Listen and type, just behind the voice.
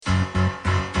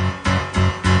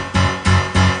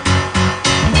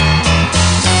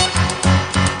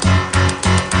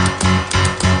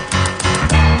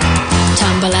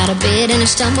bed and I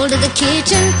stumble to the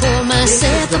kitchen, pour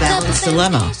myself The Balanced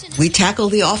Dilemma. We tackle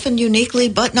the often uniquely,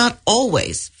 but not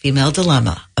always, female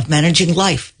dilemma of managing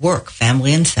life, work,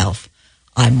 family, and self.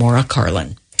 I'm Maura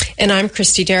Carlin. And I'm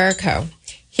Christy Derrico.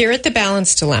 Here at The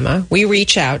Balanced Dilemma, we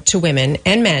reach out to women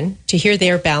and men to hear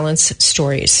their balance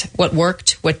stories, what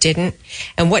worked, what didn't,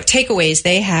 and what takeaways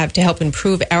they have to help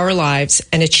improve our lives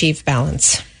and achieve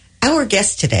balance. Our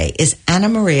guest today is Anna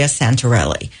Maria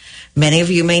Santorelli. Many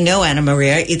of you may know Anna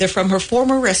Maria either from her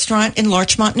former restaurant in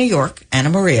Larchmont, New York, Anna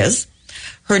Maria's,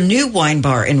 her new wine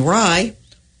bar in Rye,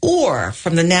 or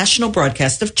from the national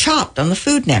broadcast of Chopped on the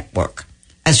Food Network.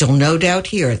 As you'll no doubt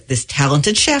hear, this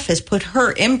talented chef has put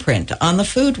her imprint on the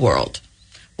food world.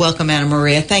 Welcome, Anna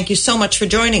Maria. Thank you so much for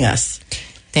joining us.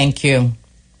 Thank you.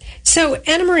 So,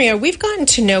 Anna Maria, we've gotten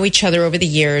to know each other over the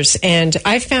years, and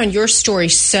I've found your story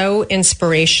so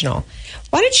inspirational.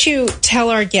 Why don't you tell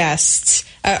our guests,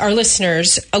 our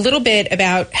listeners, a little bit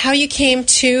about how you came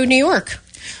to New York?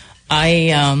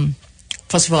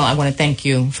 First of all, I want to thank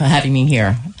you for having me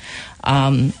here.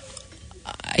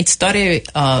 I started,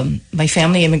 my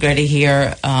family immigrated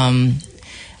here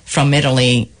from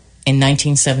Italy in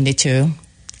 1972,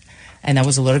 and I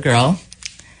was a little girl,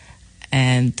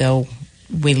 and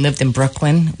we lived in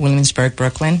Brooklyn, Williamsburg,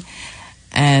 Brooklyn,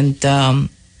 and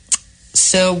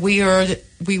so we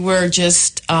were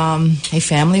just a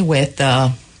family with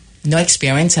no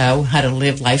experience how to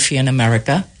live life here in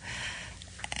America,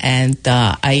 and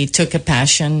I took a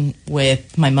passion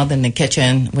with my mother in the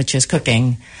kitchen, which is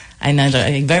cooking. And at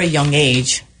a very young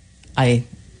age, I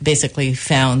basically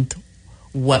found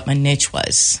what my niche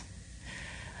was.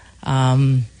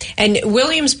 And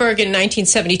Williamsburg in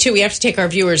 1972, we have to take our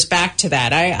viewers back to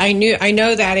that. I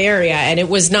know that area, and it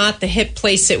was not the hip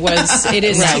place it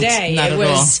is right, today. Not it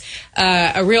was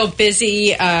a real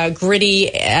busy,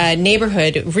 gritty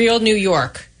neighborhood, real New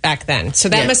York back then. So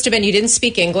that must have been, you didn't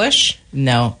speak English?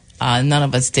 No, none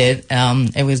of us did.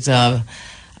 It was...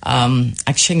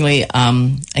 actually,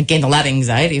 I gained a lot of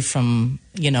anxiety from,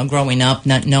 growing up,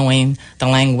 not knowing the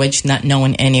language, not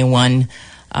knowing anyone.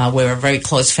 We were a very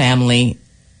close family,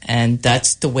 and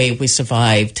that's the way we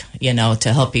survived,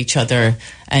 to help each other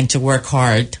and to work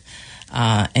hard.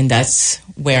 And that's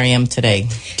where I am today.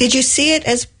 Did you see it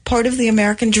as part of the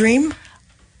American dream?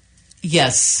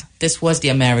 Yes, this was the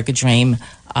American dream.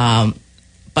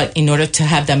 But in order to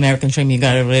have the American dream, you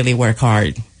got to really work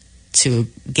hard to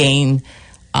gain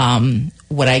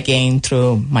what I gained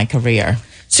through my career.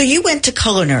 So you went to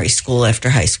culinary school after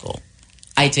high school?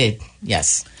 I did,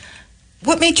 yes.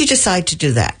 What made you decide to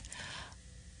do that?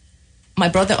 My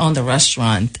brother owned a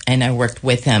restaurant, and I worked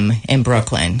with him in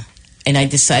Brooklyn. And I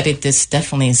decided this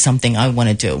definitely is something I want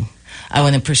to do. I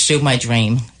want to pursue my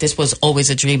dream. This was always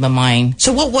a dream of mine.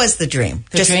 So what was the dream?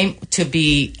 The dream to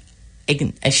be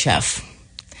a chef.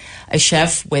 A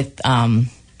chef with... an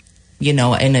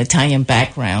Italian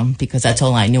background, because that's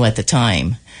all I knew at the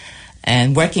time.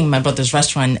 And working in my brother's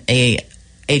restaurant,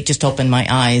 it just opened my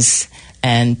eyes,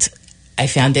 and I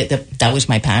found that was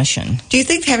my passion. Do you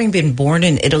think having been born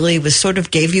in Italy sort of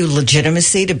gave you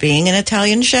legitimacy to being an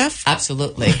Italian chef?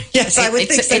 Absolutely. Yes, I would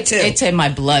think so too. It's in my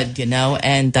blood,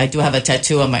 and I do have a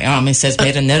tattoo on my arm. It says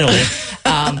made in Italy.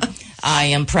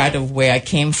 I am proud of where I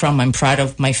came from. I'm proud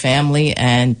of my family,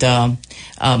 and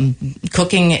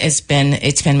cooking it's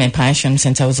been my passion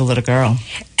since I was a little girl.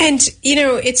 And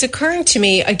it's occurring to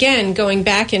me again, going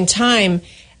back in time,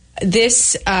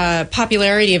 this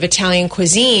popularity of Italian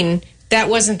cuisine, that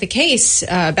wasn't the case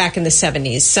back in the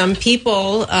 70s. Some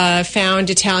people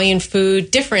found Italian food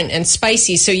different and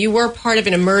spicy, so you were part of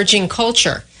an emerging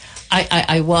culture.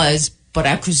 I was, but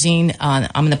our cuisine,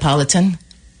 I'm Neapolitan.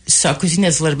 So our cuisine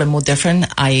is a little bit more different.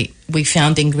 We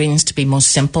found the ingredients to be more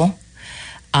simple.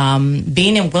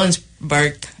 Being in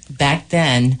Williamsburg back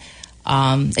then,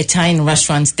 Italian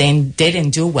restaurants they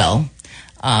didn't do well.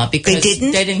 Because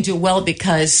they didn't do well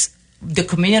because the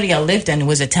community I lived in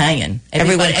was Italian.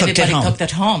 Everybody cooked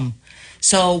at home.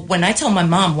 So when I told my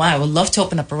mom, wow, I would love to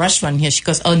open up a restaurant here, she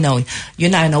goes, oh, no,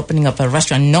 you're not opening up a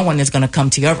restaurant. No one is going to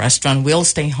come to your restaurant. We'll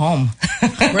stay home.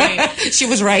 Right. She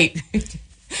was right.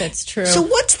 That's true. So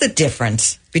what's the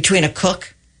difference between a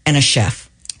cook and a chef?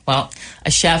 Well,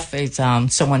 a chef is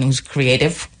someone who's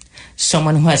creative,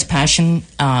 someone who has passion,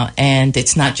 and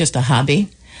it's not just a hobby.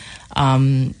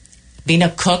 Being a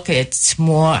cook, it's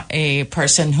more a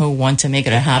person who wants to make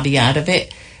it a hobby out of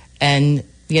it. And,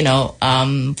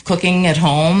 cooking at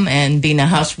home and being a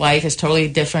housewife is totally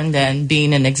different than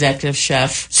being an executive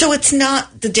chef. So it's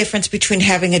not the difference between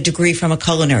having a degree from a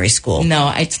culinary school?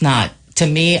 No, it's not. To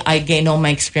me, I gained all my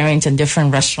experience in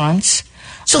different restaurants.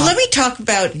 So let me talk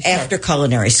about after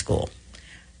culinary school.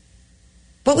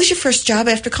 What was your first job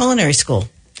after culinary school?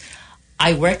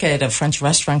 I work at a French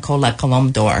restaurant called La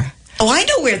Colombe d'Or. Oh, I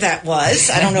know where that was.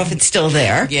 I don't know if it's still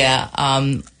there. Yeah.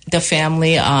 The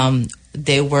family,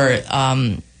 they were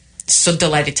so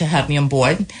delighted to have me on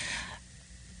board.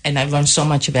 And I've learned so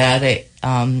much about it.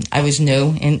 I was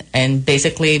new, and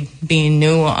basically being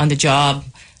new on the job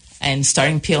and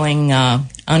starting peeling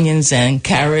onions and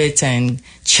carrots and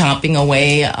chopping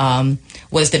away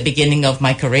was the beginning of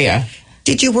my career.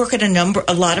 Did you work at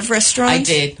a lot of restaurants?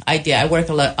 I did. I worked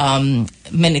a lot,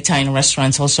 many Italian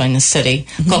restaurants also in the city.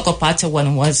 Coco Pazza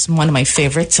was one of my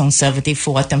favorites on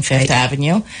 74th and 5th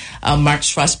Avenue. Mark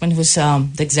Strassman, who's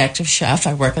the executive chef,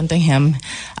 I work under him,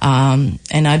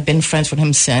 and I've been friends with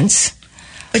him since.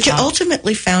 But you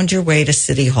ultimately found your way to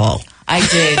City Hall. I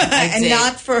did. And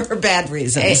not for bad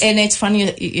reasons. And it's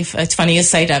funny you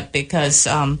say that because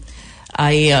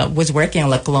I was working at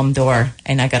La Colombe d'Or,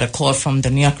 and I got a call from the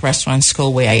New York Restaurant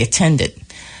School where I attended.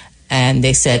 And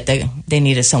they said they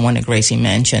needed someone at Gracie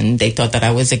mentioned. They thought that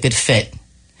I was a good fit.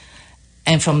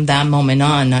 And from that moment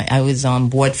on, I was on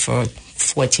board for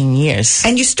 14 years.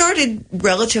 And you started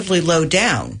relatively low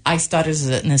down. I started as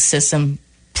an assistant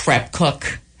prep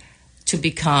cook to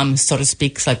become, so to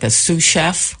speak, like a sous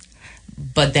chef.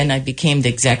 But then I became the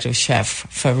executive chef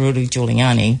for Rudy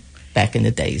Giuliani back in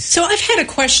the days. So I've had a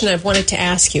question I've wanted to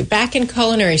ask you. Back in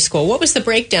culinary school, what was the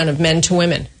breakdown of men to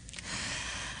women?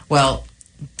 Well,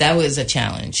 that was a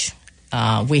challenge.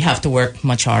 We have to work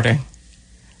much harder.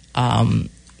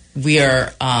 We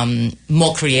are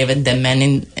more creative than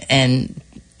men, and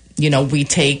we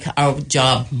take our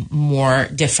job more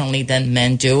differently than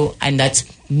men do. And that's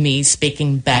me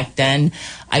speaking back then.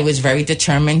 I was very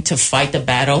determined to fight the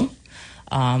battle.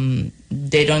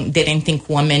 They didn't think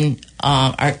women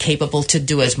are capable to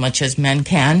do as much as men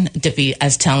can, to be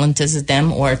as talented as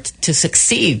them, or to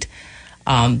succeed.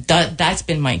 That's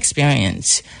been my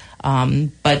experience.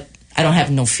 But I don't have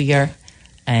no fear,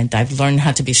 and I've learned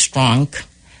how to be strong,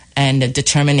 and the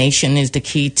determination is the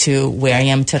key to where I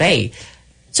am today.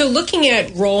 So looking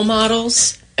at role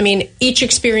models, I mean, each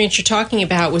experience you're talking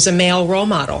about was a male role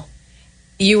model.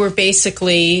 You were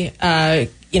basically,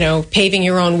 paving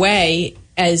your own way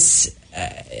as,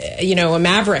 a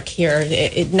maverick here,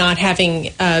 not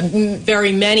having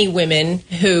very many women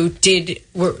who did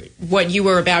what you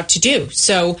were about to do.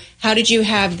 So how did you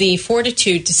have the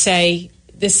fortitude to say,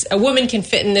 a woman can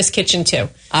fit in this kitchen too?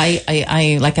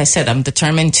 I like I said, I'm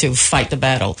determined to fight the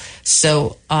battle.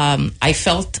 So I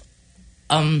felt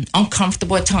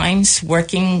uncomfortable at times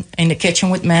working in the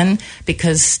kitchen with men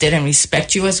because they didn't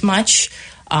respect you as much.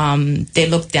 They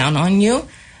looked down on you.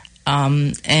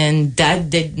 And that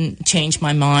didn't change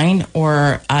my mind,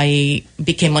 or I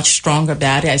became much stronger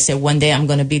about it. I said, one day I'm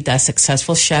going to be that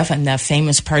successful chef and that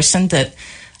famous person that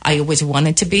I always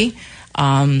wanted to be.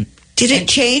 Did it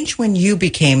change when you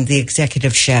became the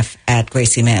executive chef at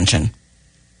Gracie Mansion?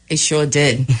 It sure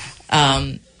did.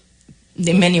 In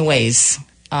many ways.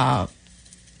 My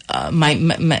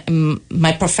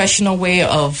professional way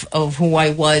of who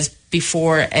I was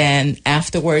before and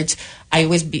afterwards, I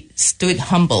always stood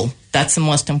humble. That's the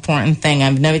most important thing.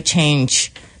 I've never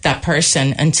changed that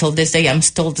person. Until this day, I'm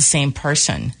still the same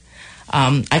person.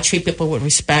 I treat people with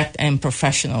respect and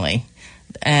professionally.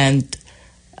 And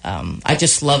I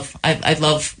just love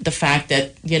the fact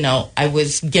that, I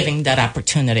was giving that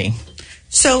opportunity.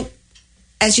 So,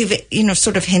 as you've,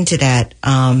 sort of hinted at,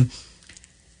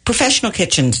 professional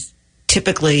kitchens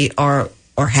typically are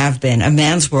or have been a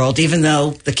man's world, even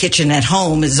though the kitchen at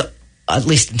home is, at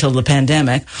least until the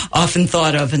pandemic, often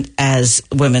thought of as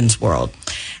women's world.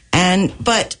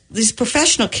 But these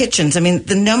professional kitchens,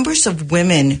 the numbers of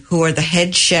women who are the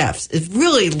head chefs is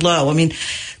really low. In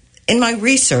my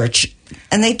research,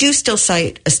 and they do still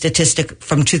cite a statistic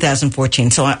from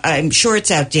 2014, so I'm sure it's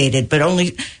outdated, but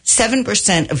only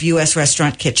 7% of U.S.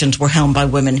 restaurant kitchens were helmed by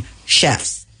women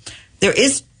chefs. There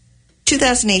is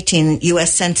 2018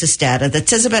 U.S. Census data that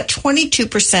says about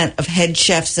 22% of head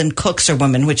chefs and cooks are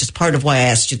women, which is part of why I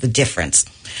asked you the difference,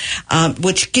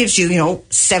 which gives you,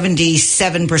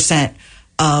 77%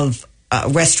 of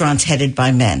restaurants headed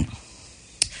by men.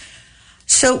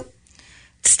 So,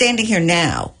 standing here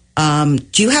now,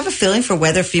 do you have a feeling for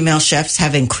whether female chefs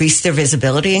have increased their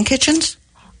visibility in kitchens?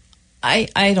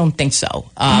 I don't think so.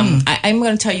 I'm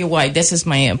going to tell you why. This is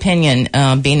my opinion,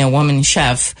 being a woman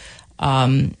chef.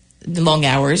 The long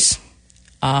hours.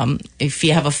 If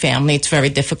you have a family, it's very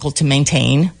difficult to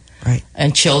maintain. Right.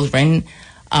 And children.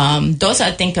 Those,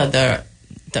 I think, are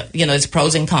there's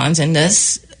pros and cons in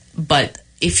this. But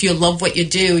if you love what you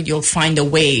do, you'll find a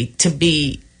way to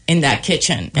be in that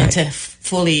kitchen and to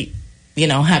fully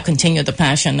have continued the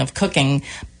passion of cooking.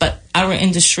 But our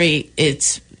industry,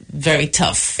 it's very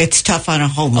tough. It's tough on a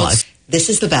home life. This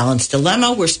is The Balanced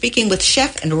Dilemma. We're speaking with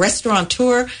chef and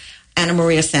restaurateur Anna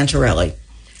Maria Santorelli.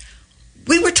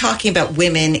 We were talking about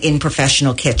women in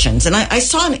professional kitchens, and I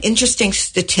saw an interesting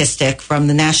statistic from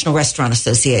the National Restaurant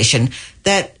Association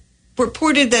that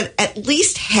reported that at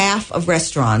least half of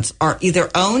restaurants are either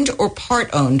owned or part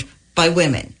owned by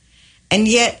women. And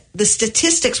yet the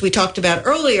statistics we talked about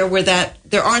earlier were that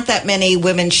there aren't that many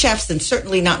women chefs, and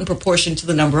certainly not in proportion to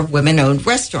the number of women-owned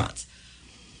restaurants.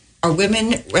 Are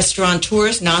women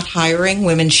restaurateurs not hiring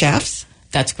women chefs?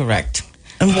 That's correct.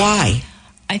 And why?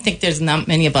 I think there's not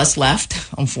many of us left,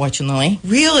 unfortunately.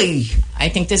 Really? I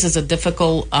think this is a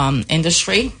difficult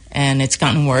industry, and it's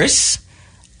gotten worse.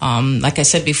 Like I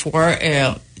said before,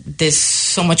 there's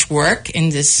so much work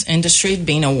in this industry,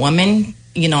 being a woman,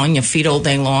 on your feet all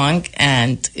day long.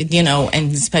 And,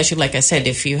 and especially, like I said,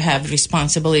 if you have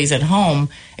responsibilities at home,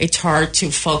 it's hard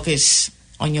to focus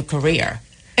on your career.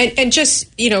 And just,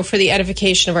 for the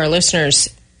edification of our listeners,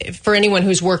 for anyone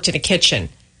who's worked in a kitchen,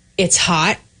 it's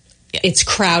hot, it's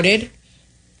crowded.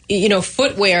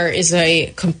 Footwear is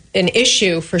an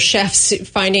issue for chefs,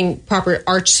 finding proper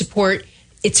arch support.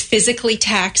 It's physically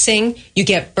taxing. You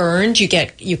get burned.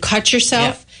 You cut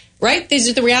yourself. Right? These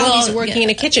are the realities of working in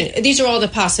a kitchen. These are all the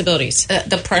possibilities.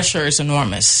 The pressure is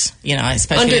enormous,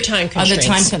 especially under time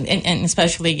constraints. And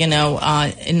especially, in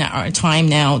our time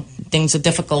now, things are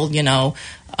difficult.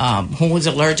 Who is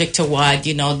allergic to what?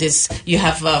 You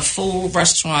have a full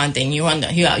restaurant, and you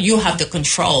have the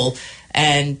control,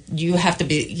 and you have to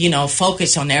be,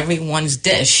 focused on everyone's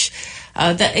dish.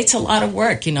 That it's a lot of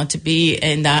work, to be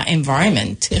in that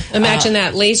environment. Imagine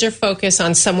that laser focus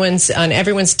on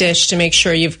everyone's dish to make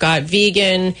sure you've got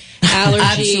vegan,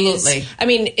 allergies. Absolutely. I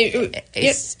mean,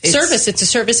 it's a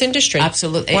service industry.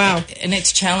 Absolutely. Wow. And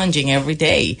it's challenging every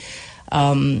day.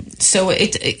 So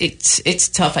it's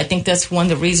tough. I think that's one of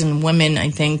the reasons women, I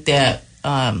think that,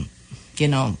 not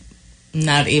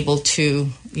able to,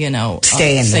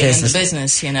 stay in the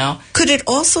business, Could it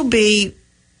also be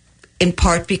in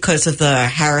part because of the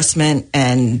harassment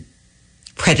and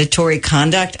predatory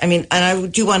conduct? I mean, and I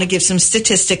do want to give some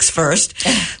statistics first.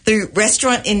 The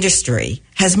restaurant industry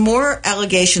has more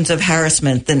allegations of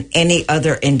harassment than any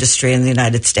other industry in the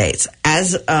United States.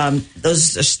 As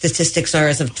those statistics are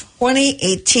as of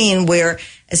 2018, where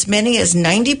as many as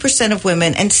 90% of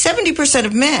women and 70%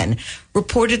 of men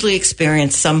reportedly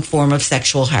experienced some form of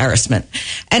sexual harassment.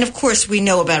 And of course, we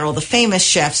know about all the famous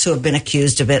chefs who have been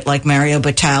accused of it, like Mario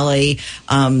Batali,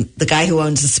 the guy who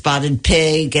owns the Spotted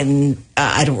Pig, and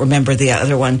I don't remember the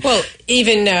other one. Well,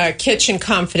 even Kitchen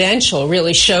Confidential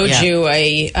really showed you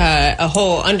a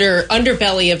whole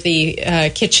underbelly of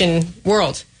the kitchen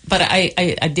world. But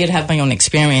I did have my own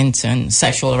experience in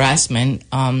sexual harassment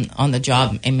on the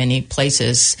job in many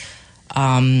places,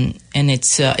 and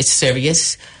it's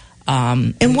serious.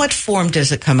 In what form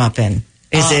does it come up in?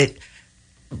 Is it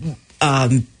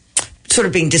sort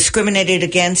of being discriminated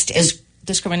against?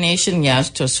 Discrimination, yes,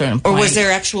 to a certain point. Or was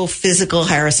there actual physical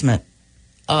harassment?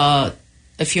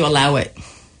 If you allow it.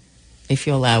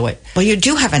 Well, you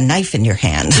do have a knife in your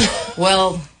hand.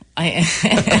 Well, that's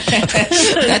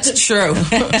true.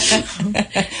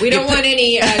 We don't want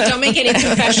any. Don't make any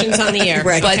confessions on the air,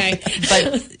 right?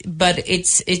 But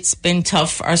it's been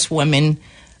tough for us women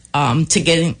to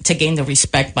gain the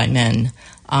respect by men.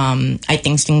 I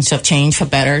think things have changed for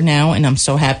better now, and I'm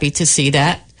so happy to see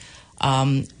that.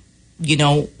 There's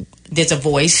a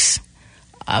voice.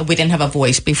 We didn't have a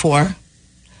voice before.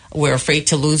 We're afraid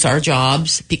to lose our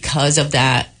jobs because of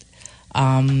that,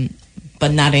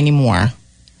 but not anymore.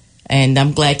 And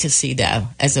I'm glad to see that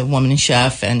as a woman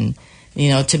chef, and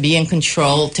to be in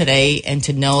control today, and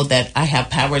to know that I have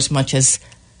power as much as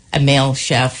a male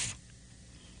chef.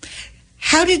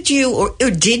 How did you,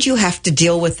 or did you have to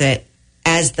deal with it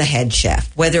as the head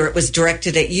chef, whether it was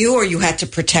directed at you or you had to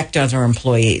protect other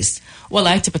employees? Well,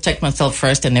 I had to protect myself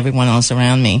first and everyone else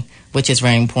around me, which is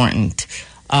very important.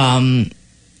 But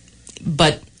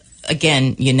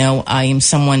again, I am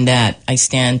someone that I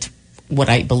stand what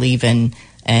I believe in,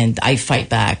 and I fight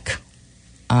back.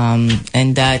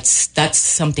 And that's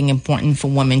something important for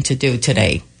women to do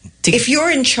today. If you're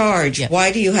in charge,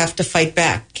 why do you have to fight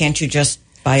back? Can't you just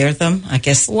fire them, I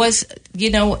guess? It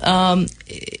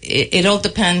all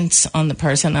depends on the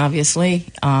person, obviously.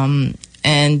 And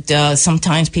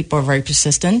sometimes people are very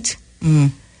persistent.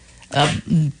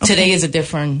 Today is a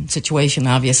different situation,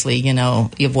 obviously.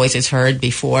 Your voice is heard.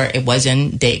 Before it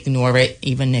wasn't. They ignore it,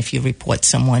 even if you report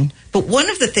someone. But one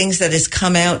of the things that has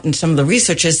come out in some of the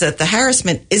research is that the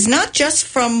harassment is not just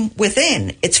from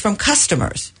within, it's from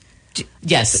customers.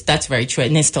 Yes, that's very true,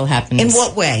 and it still happens. In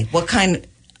what way? What kind?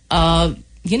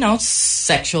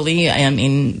 Sexually. I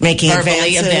mean, making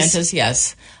verbally advances.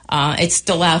 Yes, it's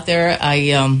still out there.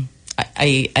 I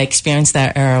experience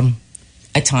that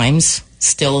at times.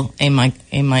 Still in my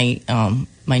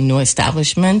my new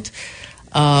establishment.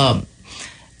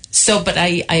 But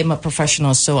I am a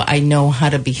professional, so I know how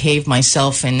to behave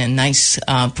myself in a nice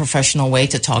professional way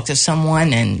to talk to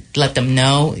someone and let them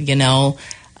know,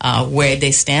 where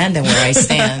they stand and where I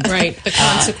stand. Right, the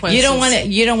consequences.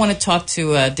 You don't want to talk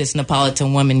to this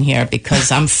Neapolitan woman here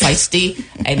because I'm feisty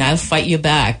and I'll fight you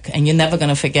back, and you're never going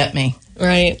to forget me.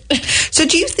 Right. So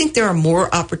do you think there are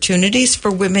more opportunities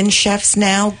for women chefs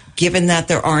now, given that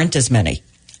there aren't as many?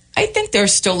 I think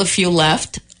there's still a few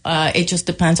left. It just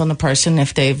depends on the person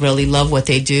if they really love what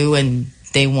they do and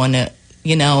they want to,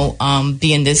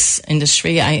 be in this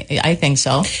industry. I think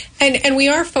so. And we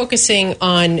are focusing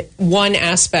on one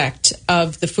aspect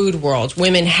of the food world.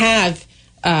 Women have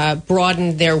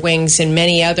broadened their wings in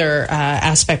many other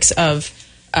aspects of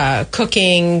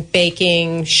cooking,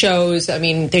 baking, shows. I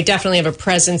mean, they definitely have a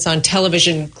presence on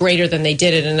television greater than they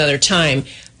did at another time.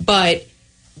 But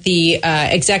the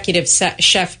executive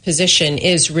chef position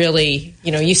is really,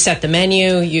 you set the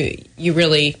menu. You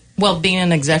really. Well, being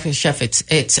an executive chef,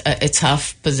 it's a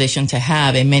tough position to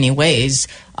have in many ways.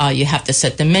 You have to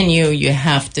set the menu. You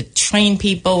have to train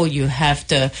people. You have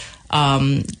to,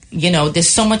 there's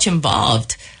so much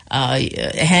involved,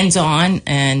 hands-on,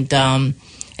 and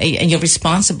you're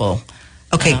responsible.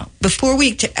 Okay, before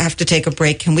we have to take a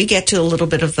break, can we get to a little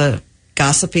bit of the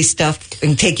gossipy stuff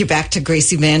and take you back to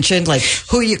Gracie Mansion, like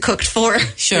who you cooked for?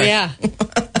 Sure. Yeah.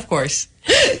 Of course.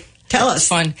 Tell us.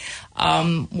 Fun.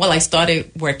 I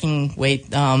started working with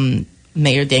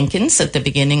Mayor Dinkins at the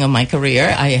beginning of my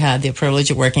career. I had the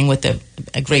privilege of working with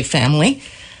a great family.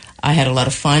 I had a lot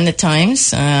of fun at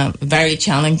times, very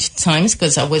challenging times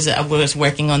because I was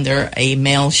working under a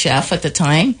male chef at the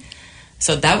time.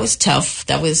 So that was tough.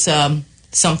 That was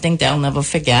something that I'll never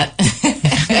forget.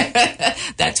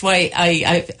 That's why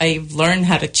I learned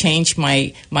how to change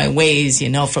my ways,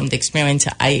 from the experience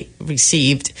I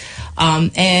received.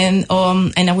 And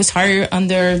I was hired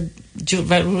under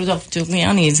Rudolph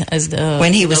Giuliani as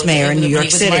when he was mayor in New York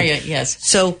City. Mayor, yes.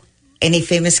 So, any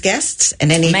famous guests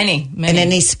and any and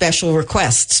any special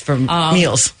requests for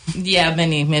meals? Yeah,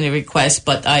 many requests.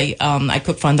 But I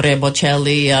cooked for Andrea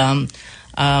Bocelli.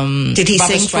 Did he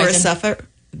sing for a supper?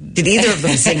 Did either of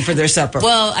them sing for their supper?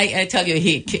 Well, I tell you,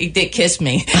 he did kiss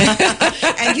me.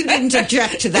 And you didn't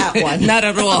object to that one? Not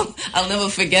at all. I'll never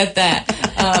forget that.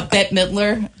 Bette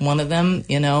Midler, one of them,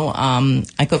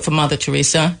 I cooked for Mother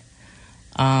Teresa.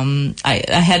 I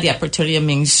had the opportunity of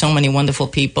meeting so many wonderful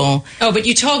people. Oh, but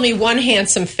you told me one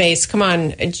handsome face. Come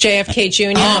on, JFK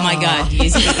Jr. Oh, my God.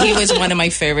 He was one of my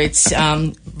favorites.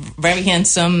 Very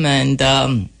handsome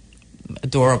and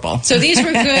adorable. So these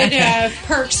were good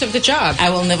perks of the job. I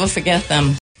will never forget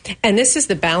them. And this is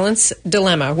the Balance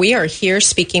Dilemma. We are here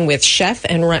speaking with chef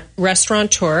and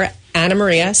restaurateur Anna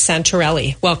Maria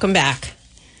Santorelli. Welcome back.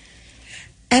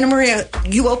 Anna Maria,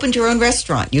 you opened your own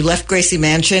restaurant. You left Gracie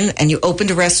Mansion and you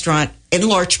opened a restaurant in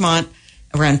Larchmont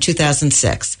around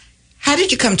 2006. How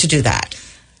did you come to do that?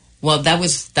 Well, that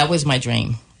was my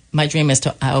dream. My dream is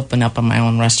to open up my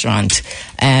own restaurant.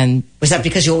 And was that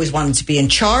because you always wanted to be in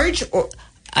charge? Or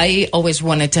I always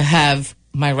wanted to have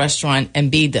my restaurant and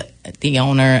be the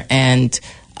owner and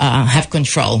have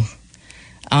control.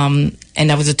 And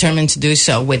I was determined to do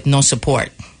so with no support.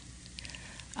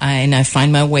 And I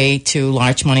find my way to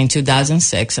Larchmont in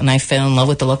 2006, and I fell in love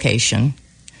with the location.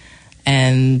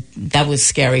 And that was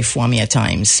scary for me at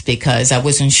times because I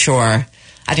wasn't sure.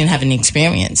 I didn't have any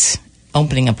experience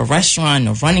opening up a restaurant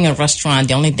or running a restaurant.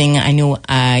 The only thing I knew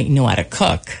how to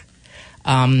cook.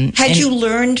 Had you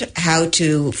learned how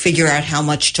to figure out how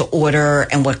much to order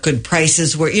and what good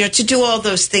prices were, to do all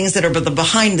those things that are the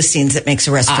behind the scenes that makes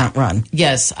a restaurant run?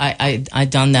 Yes, I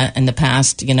done that in the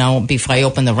past. Before I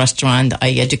opened the restaurant,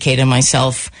 I educated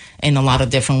myself in a lot of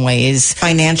different ways.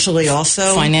 Financially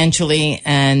also? Financially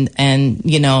and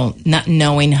not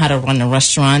knowing how to run a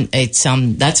restaurant, it's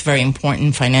that's very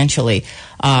important financially.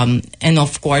 And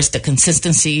of course the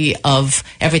consistency of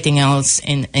everything else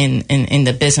in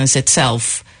the business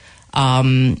itself.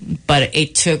 But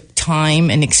it took time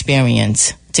and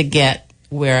experience to get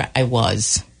where I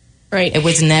was. Right. It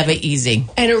was never easy.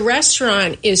 And a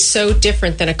restaurant is so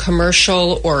different than a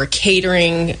commercial or a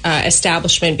catering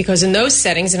establishment because in those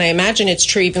settings, and I imagine it's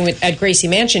true even at Gracie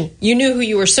Mansion, you knew who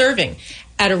you were serving.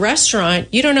 At a restaurant,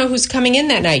 you don't know who's coming in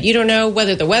that night. You don't know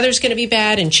whether the weather's going to be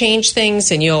bad and change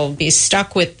things, and you'll be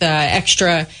stuck with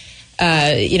extra,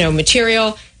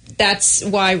 material. that's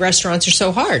why restaurants are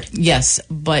so hard. Yes,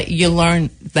 but you learn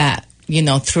that,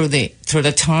 through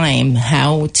the time,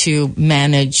 how to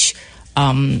manage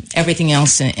everything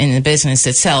else in the business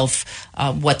itself,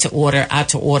 what to order, how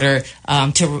to order,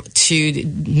 to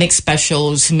make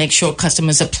specials, make sure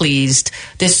customers are pleased.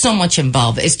 There's so much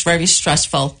involved. It's very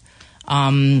stressful,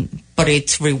 but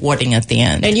it's rewarding at the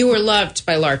end. And you were loved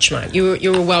by Larchmont.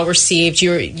 You were well received.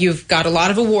 You've got a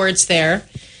lot of awards there.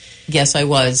 Yes, I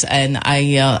was, and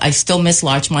I still miss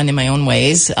Larchmont in my own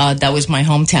ways. That was my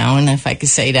hometown, if I could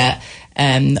say that.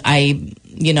 And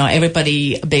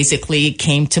everybody basically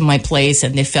came to my place,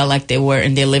 and they felt like they were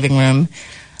in their living room.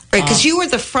 Right, because you were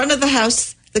the front of the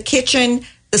house, the kitchen,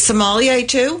 the sommelier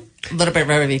too? A little bit of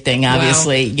everything,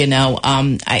 obviously. Wow.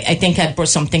 I think I brought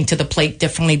something to the plate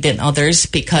differently than others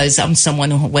because I'm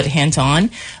someone who went hands-on.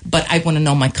 But I want to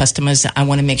know my customers. I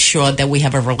want to make sure that we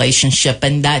have a relationship,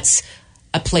 and that's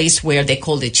a place where they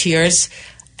called it Cheers.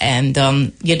 And,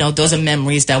 those are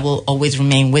memories that will always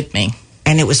remain with me.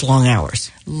 And it was long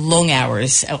hours. Long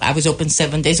hours. I was open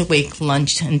 7 days a week,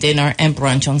 lunch and dinner and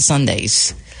brunch on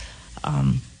Sundays.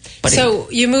 So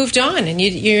you moved on, and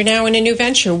you're now in a new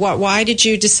venture. Why did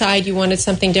you decide you wanted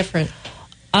something different?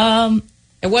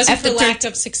 It wasn't for lack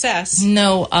of success.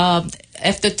 No.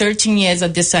 After 13 years, I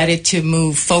decided to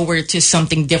move forward to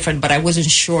something different, but I wasn't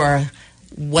sure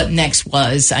what next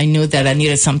was. I knew that I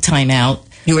needed some time out.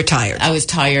 You were tired. I was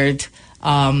tired.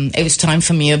 It was time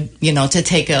for me, to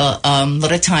take a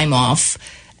little time off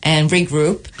and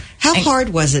regroup. How hard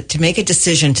was it to make a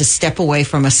decision to step away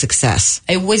from a success?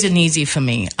 It wasn't easy for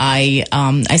me. I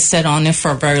sat on it for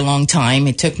a very long time.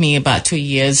 It took me about 2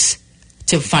 years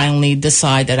to finally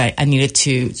decide that I needed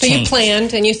to change. So you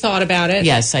planned and you thought about it?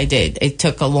 Yes, I did. It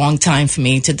took a long time for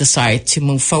me to decide to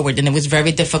move forward. And it was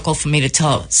very difficult for me to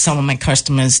tell some of my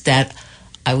customers that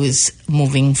I was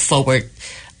moving forward.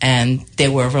 And they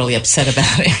were really upset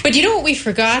about it. But you know what we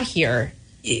forgot here?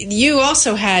 You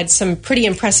also had some pretty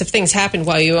impressive things happen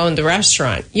while you owned the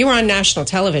restaurant. You were on national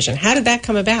television. How did that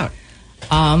come about?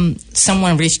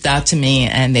 Someone reached out to me,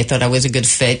 and they thought I was a good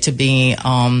fit to be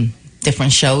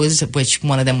different shows, which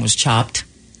one of them was Chopped.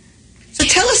 So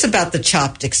tell us about the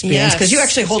Chopped experience, because you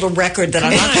actually hold a record that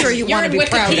I'm not sure you want to be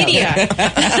proud of.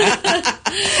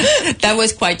 That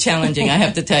was quite challenging, I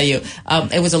have to tell you.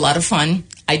 It was a lot of fun.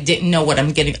 I didn't know what I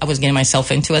was getting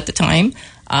myself into at the time.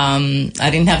 I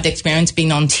didn't have the experience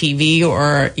being on TV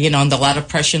or, under a lot of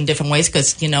pressure in different ways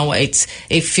because,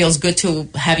 it feels good to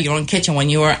have your own kitchen. When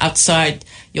you are outside,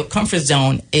 your comfort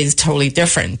zone is totally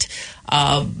different.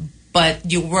 But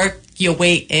you work your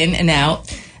way in and out.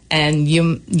 And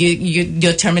your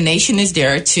determination is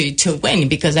there to win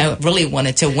because I really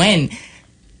wanted to win.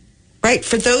 Right.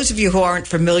 For those of you who aren't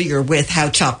familiar with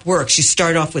how Chopped works, you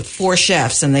start off with 4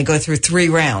 chefs and they go through 3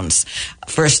 rounds.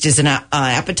 First is an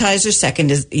appetizer.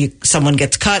 Second is someone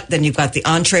gets cut. Then you've got the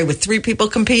entree with 3 people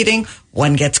competing.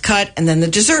 1 gets cut. And then the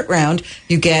dessert round,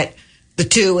 you get the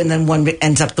 2 and then 1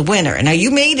 ends up the winner. And now you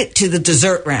made it to the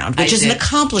dessert round, which is an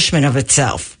accomplishment of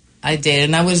itself. I did,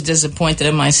 and I was disappointed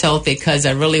in myself because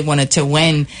I really wanted to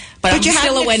win. But I'm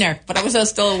still a winner. But I was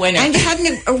still a winner. And you had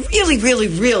a really, really,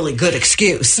 really good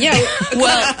excuse. Yeah,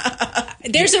 well,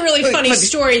 there's a really funny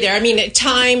story there. I mean,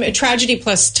 tragedy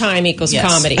plus time equals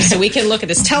comedy. So we can look at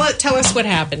this. Tell us what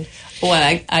happened.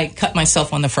 Well, I cut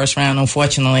myself on the first round,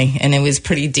 unfortunately, and it was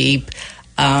pretty deep.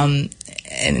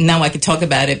 And now I can talk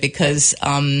about it because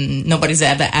nobody's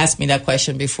ever asked me that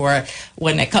question before.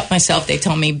 When I cut myself, they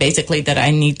told me basically that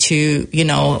I need to,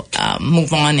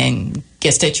 move on and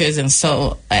get stitches.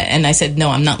 And I said, no,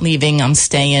 I'm not leaving. I'm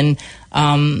staying.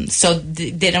 So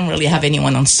they didn't really have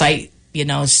anyone on site,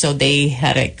 so they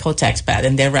had a Kotex pad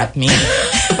and they wrapped me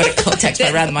with a Kotex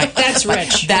pad around my... That's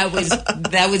rich. That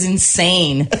was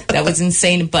insane. That was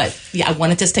insane. But yeah, I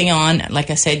wanted to stay on.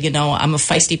 Like I said, I'm a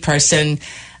feisty person.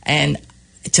 And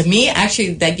to me,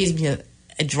 actually, that gives me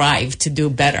a drive to do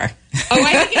better. Oh,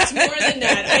 I think it's more than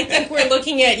that. I think we're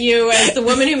looking at you as the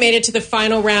woman who made it to the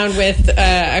final round with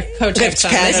a Kotex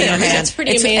pad in her hand. That's pretty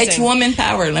amazing. It's woman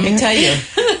power, let me tell you.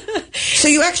 So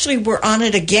you actually were on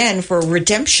it again for a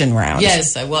redemption round.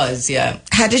 Yes, I was, yeah.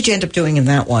 How did you end up doing in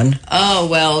that one? Oh,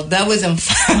 well, that wasn't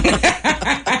fun.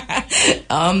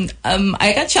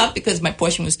 I got chopped because my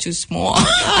portion was too small.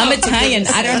 I'm Italian.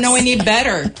 I don't know any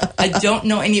better. I don't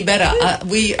know any better.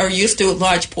 We are used to a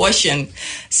large portion.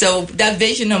 So that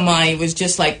vision of mine was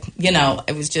just like,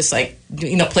 it was just like,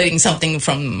 plating something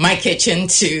from my kitchen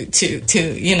to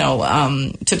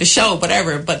the show,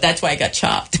 whatever. But that's why I got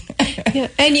chopped. Yeah.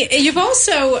 And you've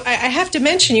also, I have to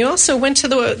mention, you also went to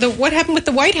the what happened with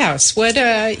the White House? What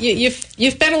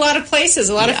you've been a lot of places,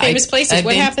 a lot of famous places.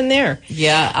 What happened there?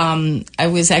 Yeah, I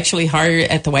was actually hired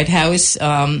at the White House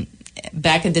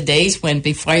back in the days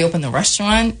before I opened the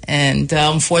restaurant, and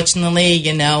unfortunately,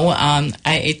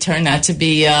 it turned out to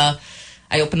be I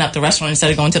opened up the restaurant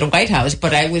instead of going to the White House.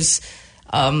 But I was.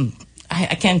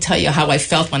 I can't tell you how I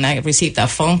felt when I received that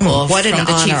phone call from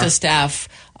the chief of staff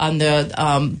on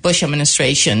the Bush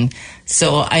administration.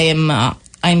 So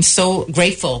I'm so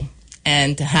grateful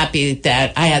and happy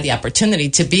that I had the opportunity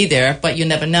to be there, but you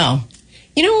never know.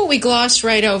 You know what we glossed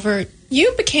right over?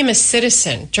 You became a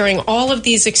citizen during all of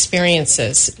these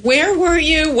experiences. Where were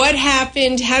you? What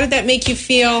happened? How did that make you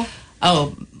feel?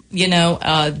 Oh,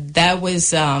 that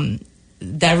was...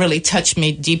 that really touched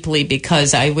me deeply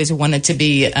because I always wanted to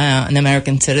be an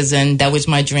American citizen. That was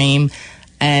my dream.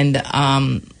 And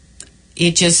I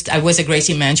was a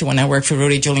Gracie manager when I worked for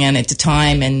Rudy Giuliani at the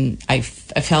time, and I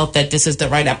felt that this is the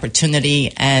right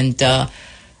opportunity. And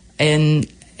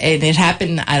it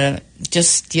happened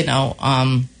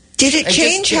Did it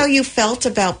change how you felt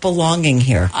about belonging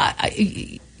here?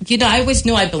 I always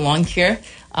knew I belonged here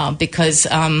because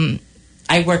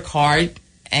I work hard.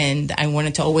 And I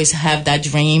wanted to always have that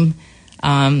dream.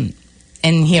 And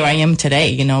here I am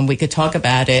today. We could talk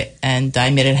about it, and I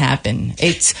made it happen.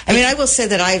 I will say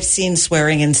that I've seen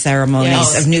swearing-in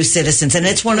ceremonies of new citizens, and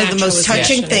it's one of the most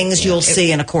touching things you'll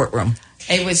see in a courtroom.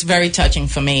 It was very touching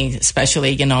for me,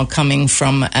 especially, coming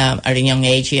from at a young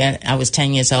age. Yeah, I was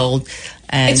 10 years old.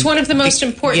 And it's one of the most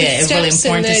important steps really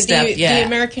important in the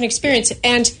American experience.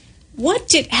 And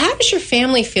how does your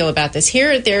family feel about this?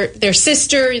 Here, their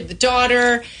sister, the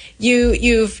daughter,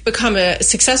 you've become a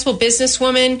successful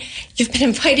businesswoman. You've been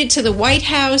invited to the White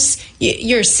House.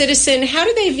 You're a citizen. How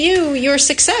do they view your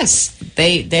success?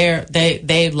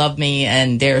 They love me,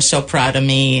 and they're so proud of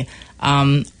me.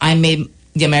 I made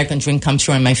the American dream come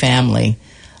true in my family.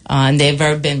 And they've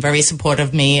been very supportive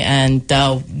of me, and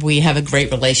we have a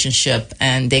great relationship,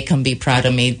 and they can be proud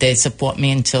of me. They support me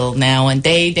until now, and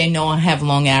they know I have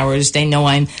long hours. They know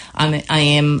I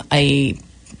am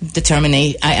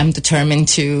determined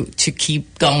to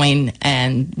keep going,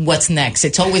 and what's next.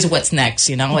 It's always what's next,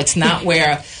 It's not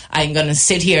where I'm going to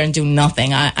sit here and do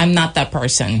nothing. I'm not that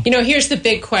person. Here's the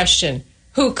big question.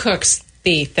 Who cooks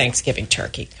the Thanksgiving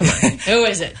turkey? Come on. Who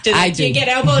is it? Do you get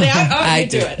elbowed out? Oh, I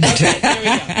do it. Okay,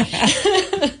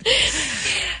 there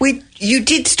we go. You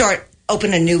did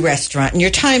open a new restaurant, and your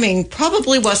timing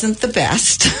probably wasn't the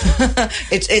best.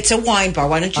 It's a wine bar.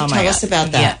 Why don't you tell us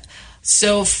about that? Yeah.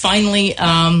 So finally,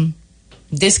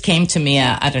 this came to me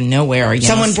out of nowhere.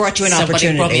 Someone brought you an opportunity.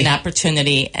 Somebody brought me an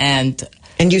opportunity, and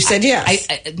you said yes.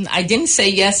 I didn't say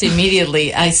yes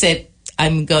immediately. I said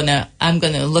I'm gonna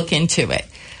look into it.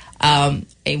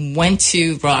 I went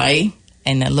to Rye,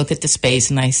 and I looked at the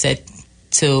space, and I said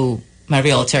to my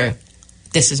realtor,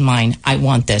 "This is mine. I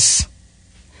want this."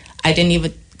 I didn't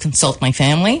even consult my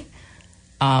family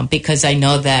because I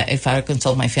know that if I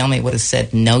consulted my family, it would have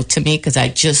said no to me because I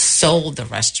just sold the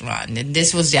restaurant, and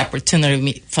this was the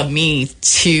opportunity for me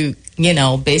to,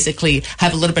 basically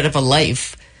have a little bit of a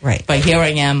life. Right. But here I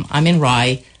am. I'm in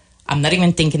Rye. I'm not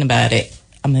even thinking about it.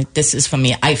 I'm like, this is for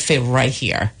me. I fit right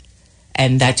here.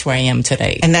 And that's where I am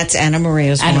today. And that's Anna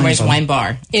Maria's Wine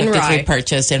Bar. In Rye.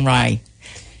 Purchase in Rye.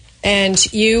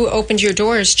 And you opened your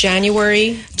doors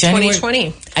January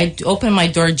 2020. I opened my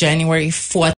door January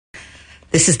 4th.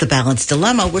 This is The Balanced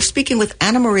Dilemma. We're speaking with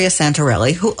Anna Maria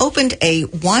Santorelli, who opened a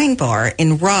wine bar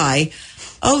in Rye,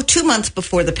 2 months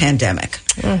before the pandemic.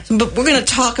 But we're going to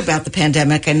talk about the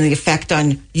pandemic and the effect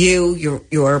on you,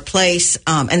 your place,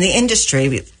 and the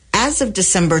industry. As of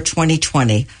December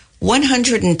 2020,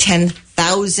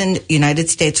 110,000 United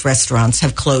States restaurants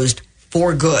have closed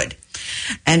for good.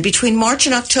 And between March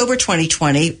and October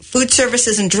 2020, food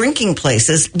services and drinking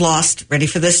places lost, ready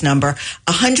for this number,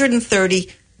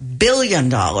 $130 billion,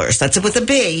 that's with a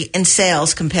B, in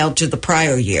sales compared to the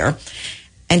prior year.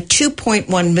 And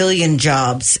 2.1 million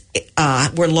jobs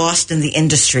were lost in the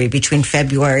industry between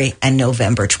February and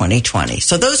November 2020.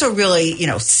 So those are really,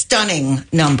 stunning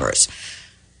numbers.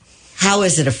 How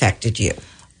has it affected you?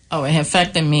 Oh, it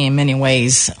affected me in many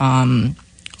ways,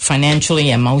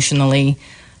 financially, emotionally,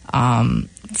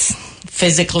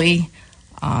 physically.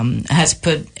 Has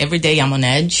put every day I'm on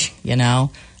edge,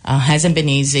 hasn't been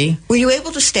easy. Were you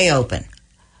able to stay open?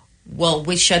 Well,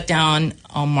 we shut down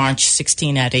on March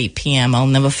 16 at 8 p.m. I'll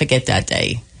never forget that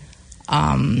day.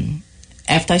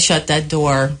 After I shut that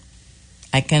door,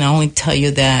 I can only tell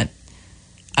you that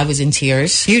I was in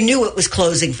tears. You knew it was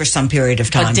closing for some period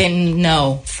of time. But didn't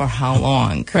know for how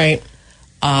long. Right.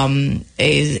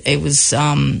 It was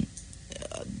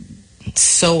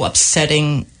so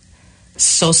upsetting,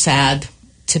 so sad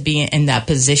to be in that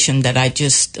position that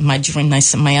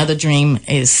my other dream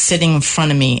is sitting in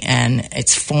front of me and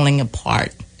it's falling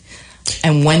apart.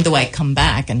 And when do I come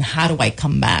back and how do I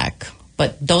come back?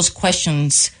 But those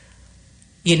questions,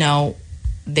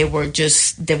 there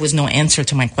was no answer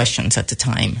to my questions at the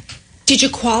time. Did you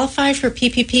qualify for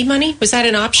PPP money? Was that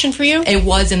an option for you? It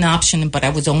was an option, but I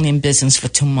was only in business for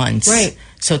 2 months. Right.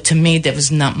 So to me, there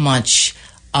was not much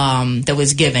that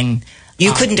was giving.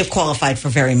 You couldn't have qualified for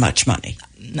very much money.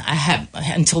 I have,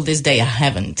 until this day, I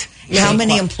haven't. How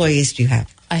many employees do you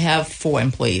have? I have 4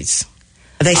 employees.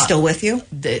 Are they still with you?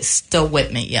 They're still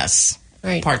with me, yes.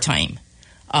 Right. Part-time.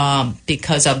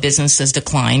 Because our business has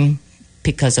declined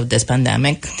because of this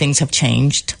pandemic. Things have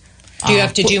changed. Do you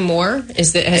have to do more?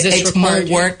 Has this it's required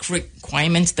more work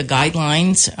requirements, the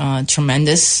guidelines,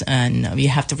 tremendous, and you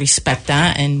have to respect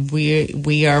that. And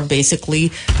we are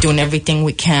basically doing everything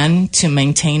we can to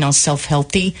maintain ourselves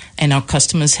healthy and our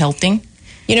customers healthy.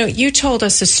 You told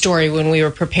us a story when we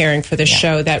were preparing for the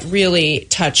show that really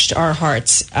touched our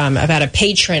hearts about a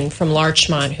patron from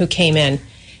Larchmont who came in.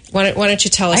 Why don't you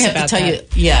tell us about that? I have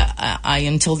to tell you, I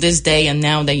until this day, and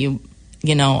now that you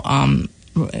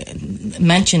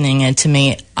mentioning it to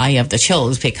me, I have the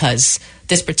chills because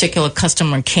this particular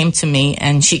customer came to me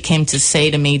and she came to say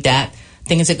to me that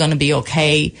things are going to be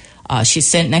okay. She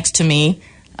sat next to me.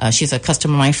 She's a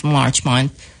customer of mine from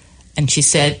Larchmont. And she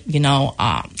said,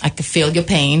 I could feel your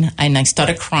pain. And I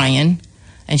started crying.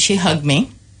 And she hugged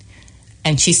me.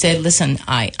 And she said, listen,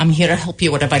 I'm here to help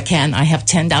you whatever I can. I have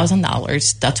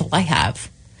 $10,000. That's all I have.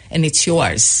 And it's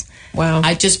yours. Wow.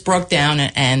 I just broke down,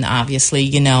 and obviously,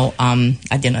 I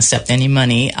didn't accept any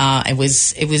money. It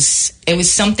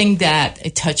was something that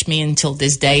it touched me until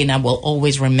this day, and I will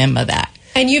always remember that.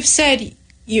 And you've said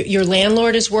your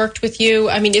landlord has worked with you.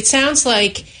 I mean, it sounds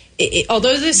like,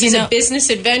 although this is a business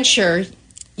adventure,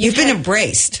 you've been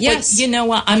embraced. Yes. But you know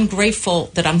what? I'm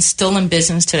grateful that I'm still in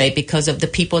business today because of the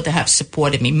people that have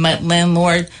supported me. My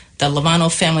landlord, the Lavano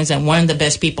family, is one of the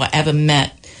best people I ever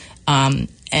met.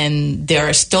 And they're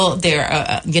excellent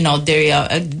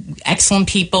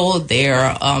people.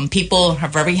 People are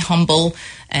very humble,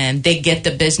 and they get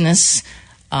the business.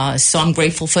 So I'm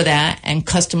grateful for that. And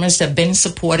customers have been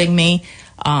supporting me.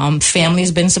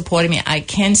 Family's been supporting me. I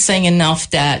can't say enough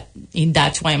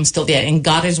that's why I'm still there. And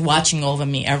God is watching over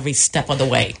me every step of the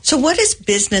way. So what does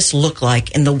business look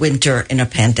like in the winter in a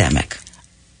pandemic?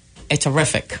 It's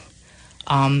horrific.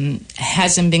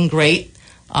 Hasn't been great.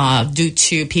 Due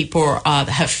to people that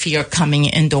have fear coming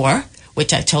indoor,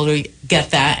 which I totally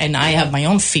get that, and I have my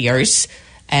own fears,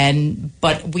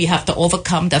 but we have to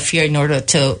overcome that fear in order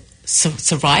to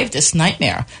survive this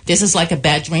nightmare. This is like a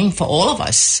bad dream for all of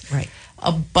us. Right.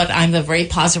 But I'm a very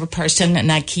positive person,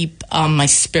 and I keep my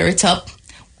spirits up,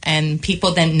 and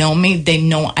people that know me, they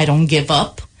know I don't give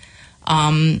up,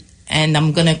 and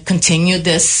I'm going to continue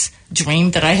this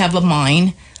dream that I have of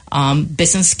mine.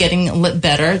 Business getting a little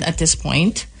better at this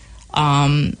point.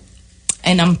 And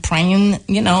I'm praying,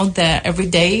 that every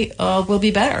day will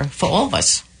be better for all of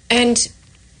us. And,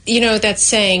 that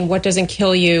saying, what doesn't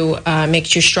kill you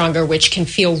makes you stronger, which can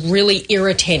feel really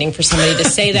irritating for somebody to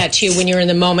say that to you when you're in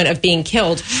the moment of being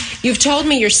killed. You've told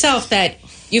me yourself that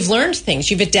you've learned things,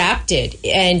 you've adapted,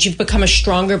 and you've become a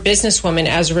stronger businesswoman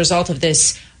as a result of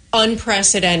this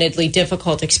unprecedentedly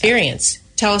difficult experience.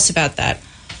 Tell us about that.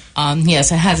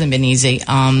 Yes, it hasn't been easy,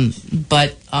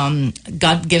 but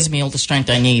God gives me all the strength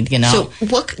I need, So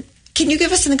can you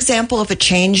give us an example of a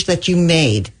change that you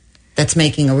made that's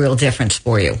making a real difference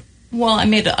for you? Well, I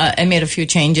made a few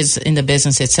changes in the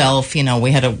business itself.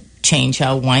 We had to change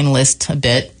our wine list a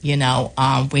bit. We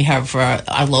have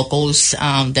our locals,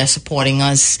 they're supporting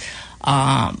us.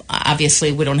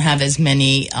 Obviously, we don't have as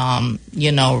many,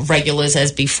 regulars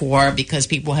as before because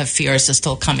people have fears of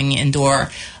still coming indoor.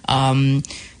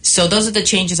 So those are the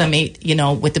changes I made,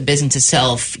 with the business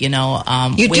itself. We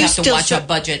have to watch our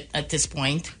budget at this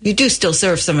point. You do still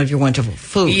serve some of your wonderful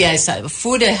food. Yes,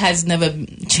 food has never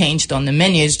changed on the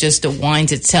menu. It's just the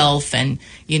wines itself, and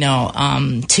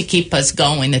to keep us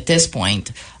going at this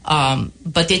point.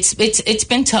 But it's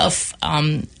been tough,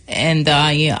 and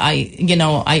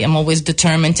I am always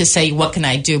determined to say, what can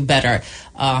I do better?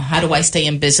 How do I stay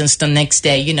in business the next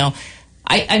day?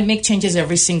 I make changes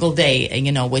every single day,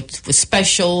 with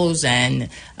specials and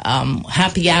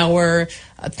happy hour,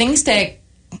 things that,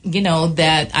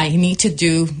 that I need to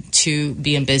do to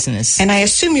be in business. And I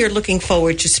assume you're looking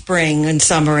forward to spring and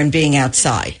summer and being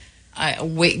outside.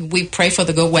 We pray for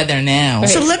the good weather now.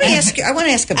 So let me ask you, I want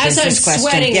to ask a business question. As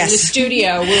I'm sweating in the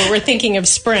studio, we're thinking of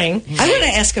spring. I want to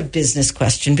ask a business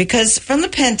question because from the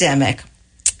pandemic,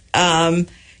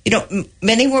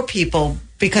 many more people,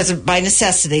 because of by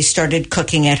necessity, started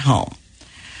cooking at home.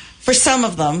 For some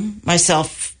of them,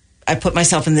 I put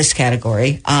myself in this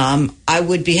category. I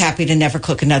would be happy to never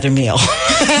cook another meal.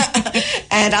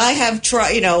 And I have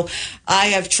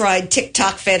tried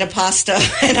TikTok feta pasta,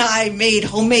 and I made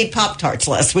homemade Pop-Tarts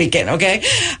last weekend, okay?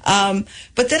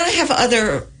 But then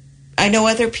I know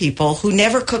other people who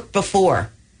never cooked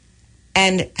before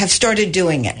and have started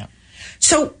doing it. Yeah.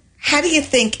 So how do you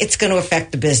think it's going to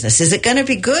affect the business? Is it going to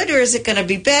be good, or is it going to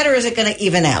be bad, or is it going to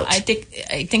even out? I think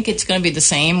it's going to be the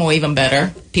same or even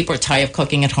better. People are tired of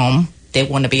cooking at home. They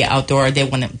want to be outdoor. They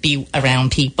want to be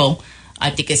around people. I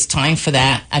think it's time for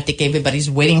that. I think everybody's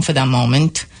waiting for that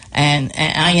moment. And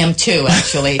I am too,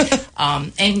 actually.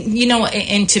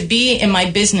 And to be in my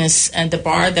business and the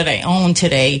bar that I own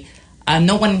today,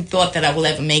 no one thought that I will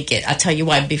ever make it. I'll tell you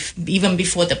why, even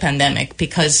before the pandemic,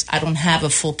 because I don't have a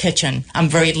full kitchen. I'm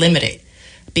very limited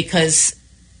because,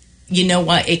 you know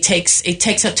what, it takes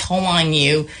a toll on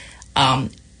you,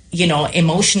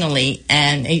 emotionally,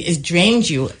 and it drains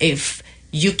you if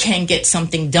you can't get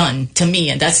something done, to me,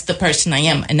 and that's the person I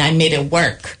am, and I made it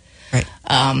work. Right.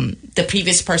 The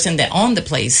previous person that owned the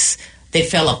place, they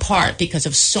fell apart because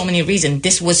of so many reasons.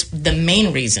 This was the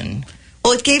main reason.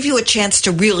 Well, it gave you a chance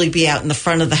to really be out in the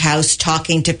front of the house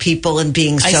talking to people and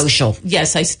being social.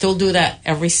 Yes, I still do that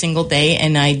every single day,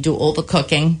 and I do all the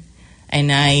cooking,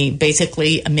 and I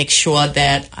basically make sure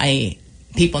that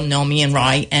people know me in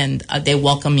Rye, and they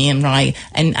welcome me in Rye.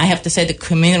 And I have to say the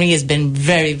community has been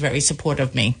very, very supportive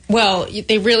of me. Well,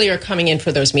 they really are coming in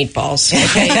for those meatballs.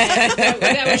 Okay?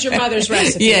 that was your mother's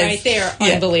recipe, yes. Right? They are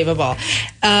unbelievable.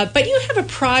 But you have a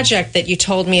project that you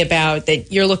told me about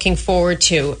that you're looking forward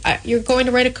to. You're going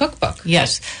to write a cookbook.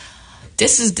 Yes.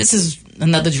 This is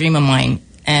another dream of mine,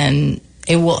 and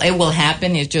it will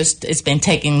happen. It's been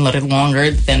taking a little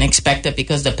longer than expected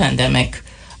because of the pandemic.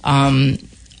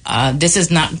 This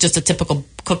is not just a typical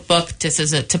cookbook. This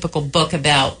is a typical book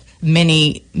about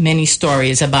many, many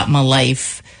stories about my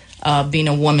life, being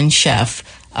a woman chef,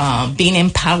 being in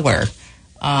power,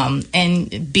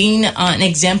 and being an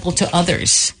example to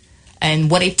others,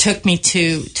 and what it took me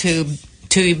to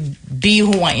be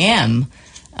who I am,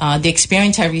 the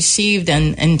experience I received,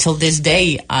 and until this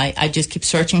day, I just keep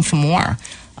searching for more.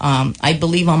 I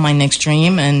believe on my next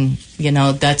dream, and,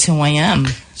 that's who I am.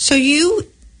 So you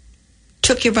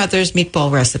took your mother's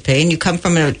meatball recipe, and you come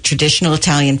from a traditional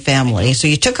Italian family. So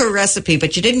you took her recipe,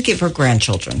 but you didn't give her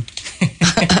grandchildren.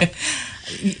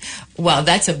 Well,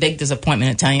 that's a big disappointment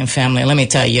in Italian family, let me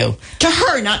tell you. To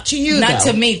her, not to you, Not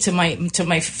though. to me, to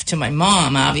my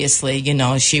mom, obviously.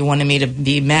 She wanted me to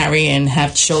be married and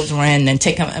have children and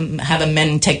have a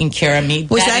man taking care of me.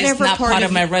 Was that is ever not part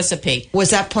of my your recipe.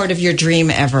 Was that part of your dream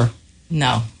ever?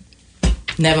 No.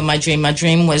 Never my dream. My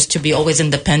dream was to be always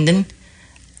independent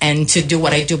and to do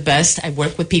what I do best. I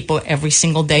work with people every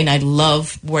single day, and I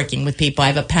love working with people. I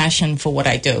have a passion for what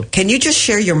I do. Can you just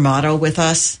share your motto with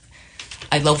us?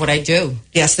 I love what I do.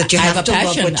 Yes, that you have to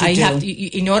love what you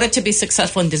do. In order to be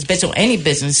successful in this business or any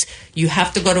business, you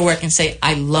have to go to work and say,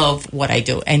 I love what I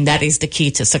do. And that is the key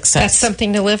to success. That's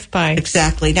something to live by.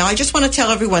 Exactly. Now, I just want to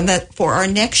tell everyone that for our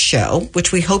next show,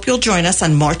 which we hope you'll join us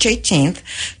on March 18th,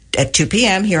 at 2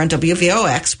 p.m. here on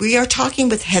WVOX, we are talking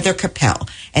with Heather Capel,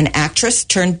 an actress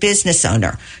turned business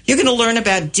owner. You're going to learn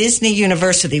about Disney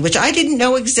University, which I didn't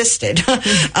know existed,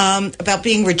 about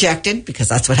being rejected, because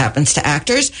that's what happens to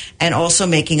actors, and also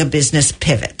making a business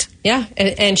pivot. Yeah,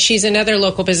 and she's another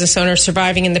local business owner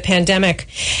surviving in the pandemic.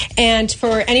 And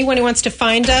for anyone who wants to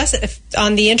find us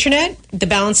on the internet,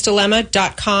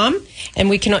 thebalancedilemma.com,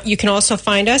 and you can also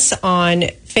find us on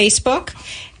Facebook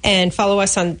and follow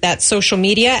us on that social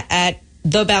media at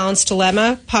The Balanced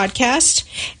Dilemma Podcast.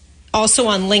 Also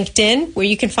on LinkedIn, where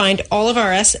you can find all of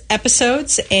our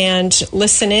episodes and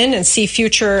listen in and see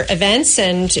future events.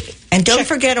 And don't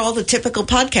forget all the typical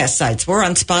podcast sites. We're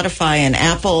on Spotify and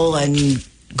Apple and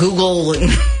Google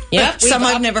and some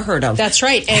I've never heard of. That's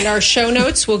right. And our show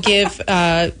notes will give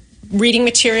reading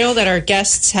material that our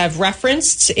guests have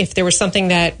referenced. If there was something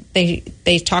that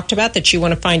they talked about that you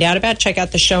want to find out about, check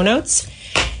out the show notes.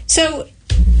 So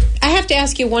I have to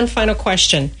ask you one final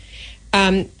question.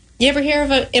 You ever hear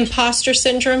of imposter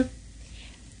syndrome?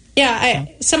 Yeah,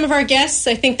 some of our guests,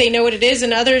 I think they know what it is,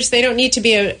 and others, they don't need to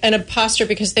be an imposter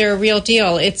because they're a real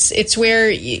deal. It's where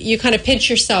you kind of pinch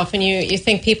yourself and you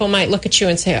think people might look at you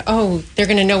and say, oh, they're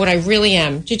going to know what I really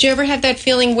am. Did you ever have that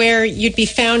feeling where you'd be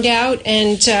found out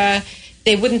and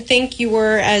they wouldn't think you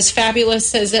were as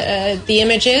fabulous as the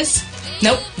image is?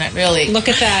 Nope, not really. Look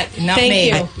at that. Not Thank me.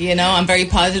 you. You know, I'm very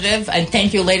positive, and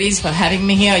thank you, ladies, for having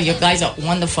me here. You guys are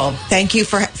wonderful. Thank you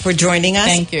for joining us.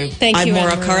 Thank you. Thank I'm you,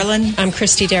 Maura Anna Maria. Carlin. I'm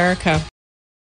Christy Derrico.